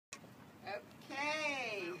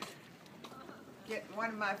Getting one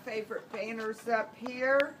of my favorite banners up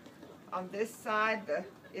here. On this side,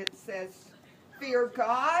 it says, "Fear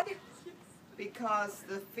God," because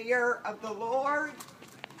the fear of the Lord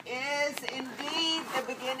is indeed the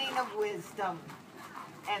beginning of wisdom.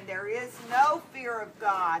 And there is no fear of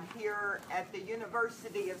God here at the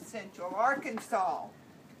University of Central Arkansas.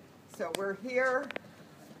 So we're here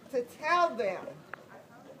to tell them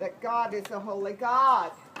that God is a holy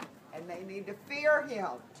God and they need to fear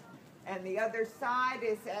Him. And the other side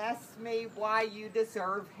is, "Ask me why you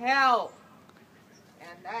deserve hell."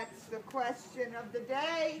 And that's the question of the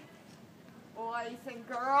day, boys and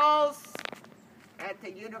girls, at the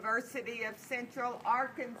University of Central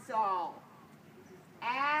Arkansas.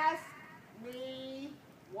 Ask me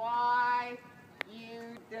why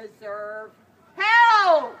you deserve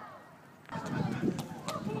hell.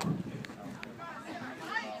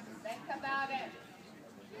 Think about it.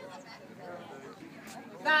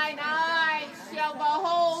 Thine eyes shall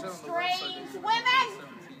behold strange women.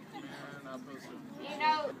 You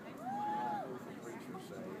know,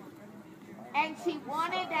 and she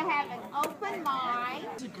wanted to have an open mind.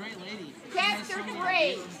 She's a great lady. Chapter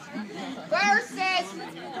 3, verses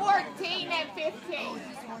 14 and 15.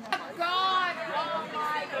 God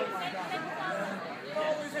Almighty.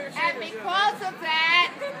 And because of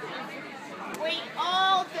that, we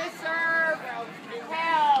all deserve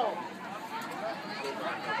hell.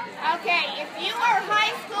 Okay, if you are a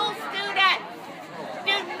high school student,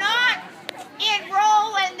 do not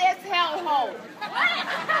enroll in this hellhole.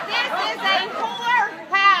 This is a whore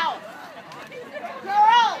house.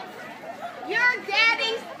 Girls, you're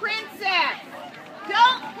daddy's princess.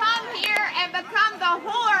 Don't come here and become the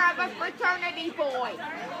whore of a fraternity boy.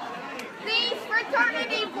 These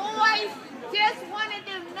fraternity boys just want to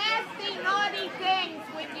do nasty, naughty things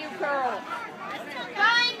with you girls.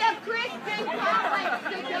 Find a Christian college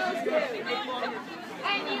to go to.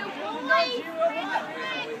 And you boys,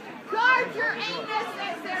 guard your anus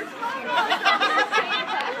as there's homos on the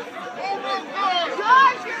campus.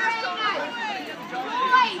 Guard your anus.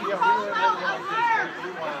 Boys, homo alert.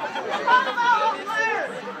 Homo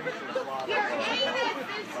alert. Your anus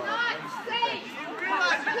is not safe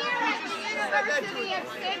here at the University of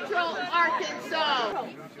Central Arkansas.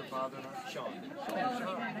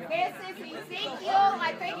 This is Ezekiel,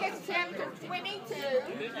 I think it's chapter 22.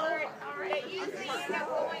 That usually end up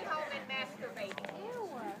going home and masturbating.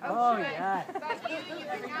 Oh, yeah. But you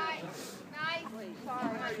are nice.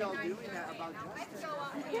 Sorry. Let's go on.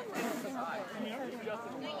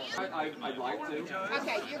 I'd like to.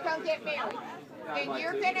 Okay, you're going to get married. And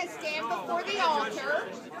you're going to stand before the altar,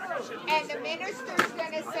 and the minister's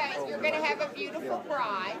going to say, you're going to have a beautiful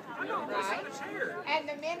bride, right? And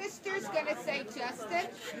the minister's going to say, "Justin,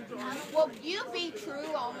 will you be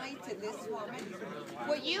true only to this woman?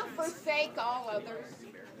 Will you forsake all others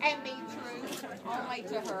and be true only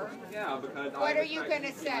to her?" Yeah, because what are you going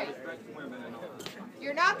to say?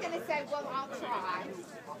 You're not going to say, "Well, I'll try."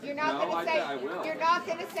 You're not going to say, I will. You're not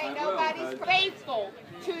going to say nobody's faithful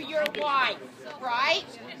to your wife, right?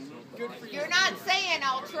 You're not saying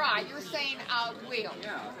 "I'll try." You're saying "I will."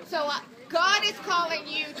 So God is calling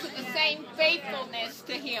you to the same faithfulness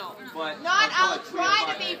to Him. Not "I'll try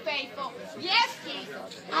to be faithful." Yes,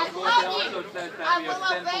 Jesus, I love you. I will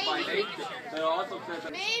obey you.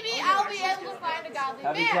 Maybe I'll be able to find a godly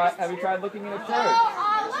man. Have you tried looking in a church?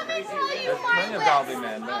 Let me tell you my Plenty of list. godly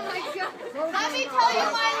men Oh there. my God. Let me tell you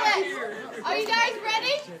my list. Are you guys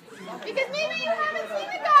ready? Because maybe you haven't seen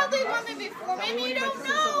a godly woman before. Maybe you don't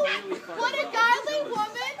know what a godly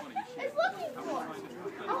woman is looking for.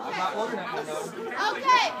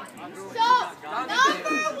 Okay, so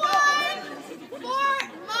number one for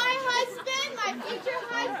my husband, my future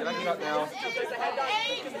husband, is a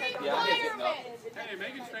requirement.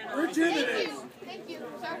 Thank you,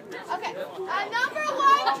 sir. Okay, number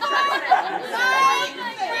one for my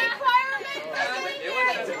requirement for getting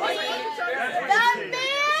married to me, the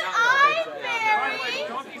man I marry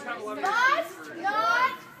must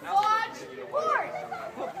not watch porn.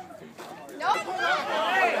 No.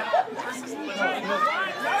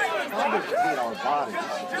 Our bodies.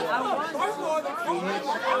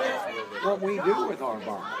 What we do with our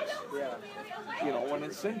bodies. You know, when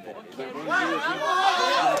it's sinful. That we're using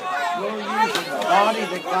the body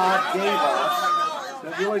that God gave us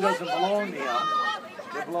that really doesn't belong to Him.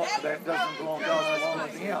 That doesn't belong to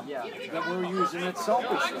Him. That we're using it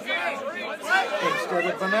selfishly instead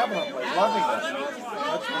of benevolently, lovingly.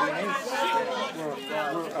 That's what He hates.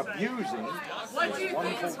 We're abusing this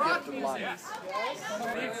wonderful gift of life.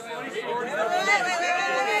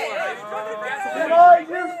 And I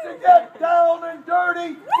used to get down and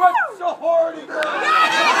dirty, but so hard it goes.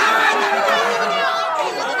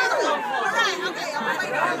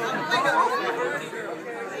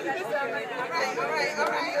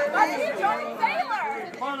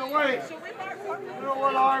 By the way, you know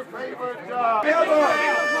what our favorite ever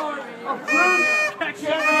a fruit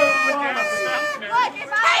giver was? Look,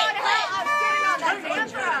 if I want to help, I'm getting on that damn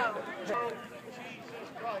road.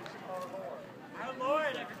 Our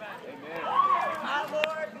Lord, everybody. Amen. Our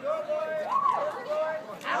Lord, your Lord, your Lord,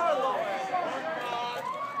 our Lord. One God,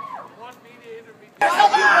 one mediator between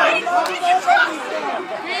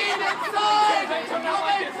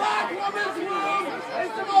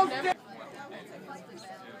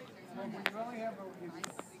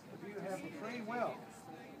If you have a free will,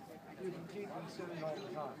 you can keep them sinning all the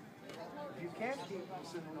time. If you can't keep them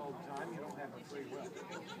sinning all the time, you don't have a free will.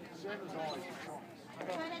 Sin is always a choice. But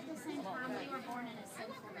at the same time, we were born in a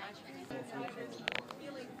sinful nature.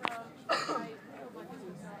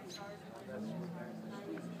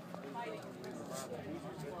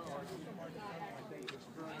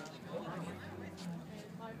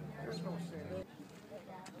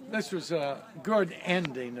 This was a good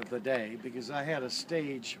ending of the day because I had a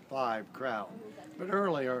stage 5 crowd. But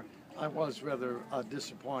earlier, I was rather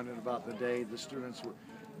disappointed about the day. The students were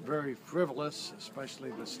very frivolous,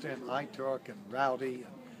 especially the stint I took, and rowdy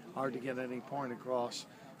and hard to get any point across.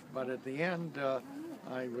 But at the end,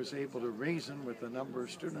 I was able to reason with a number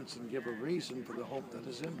of students and give a reason for the hope that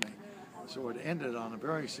is in me. So it ended on a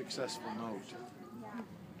very successful note.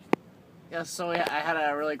 Yeah, so I had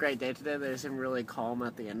a really great day today. They seemed really calm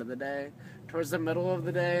at the end of the day. Towards the middle of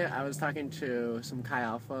the day, I was talking to some Chi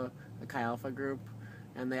Alpha, the Chi Alpha group,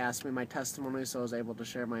 and they asked me my testimony, so I was able to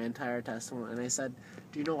share my entire testimony. And I said,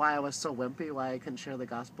 do you know why I was so wimpy, why I couldn't share the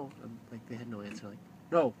gospel? And like, they had no answer, like,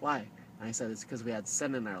 no, why? And I said, it's because we had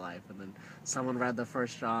sin in our life. And then someone read the 1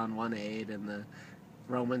 John 1:8 and the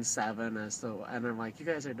Romans 7, and I'm like, you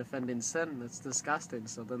guys are defending sin, that's disgusting.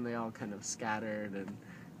 So then they all kind of scattered, and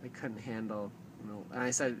they couldn't handle, and I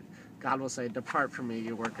said, God will say, depart from me,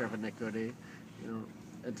 you worker of iniquity,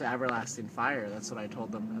 into everlasting fire. That's what I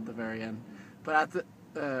told them at the very end. But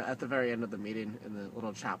at the very end of the meeting in the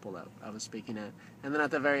little chapel that I was speaking at, and then at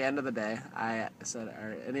the very end of the day, I said,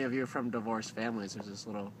 are any of you from divorced families? There's this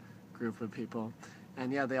little group of people.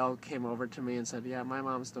 And yeah, they all came over to me and said, yeah, my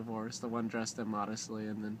mom's divorced, the one dressed immodestly.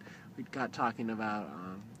 And then we got talking about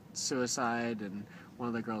suicide, and one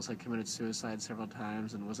of the girls had committed suicide several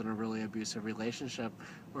times and was in a really abusive relationship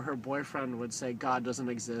where her boyfriend would say God doesn't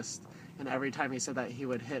exist, and every time he said that, he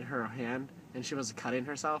would hit her hand, and she was cutting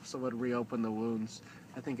herself, so it would reopen the wounds.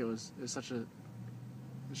 I think it was such a,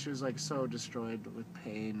 she was like so destroyed with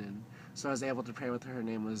pain, and so I was able to pray with her. Her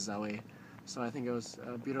name was Zoe. So I think it was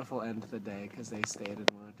a beautiful end to the day because they stayed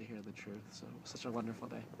and wanted to hear the truth. So it was such a wonderful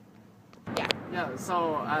day. Yeah,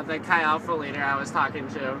 so the Chi Alpha leader I was talking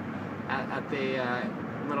to at the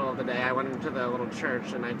middle of the day, I went into the little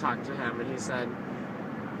church and I talked to him, and he said,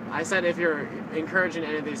 I said, if you're encouraging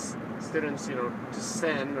any of these students, to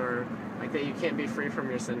sin, or like that you can't be free from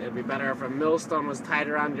your sin, it'd be better if a millstone was tied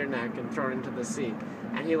around your neck and thrown into the sea.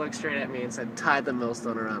 And he looked straight at me and said, tie the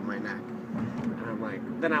millstone around my neck. And I'm like,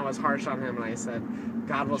 then I was harsh on him, and I said,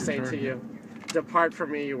 God will say to you, depart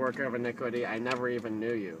from me, you worker of iniquity, I never even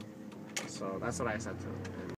knew you. So that's what I said to him.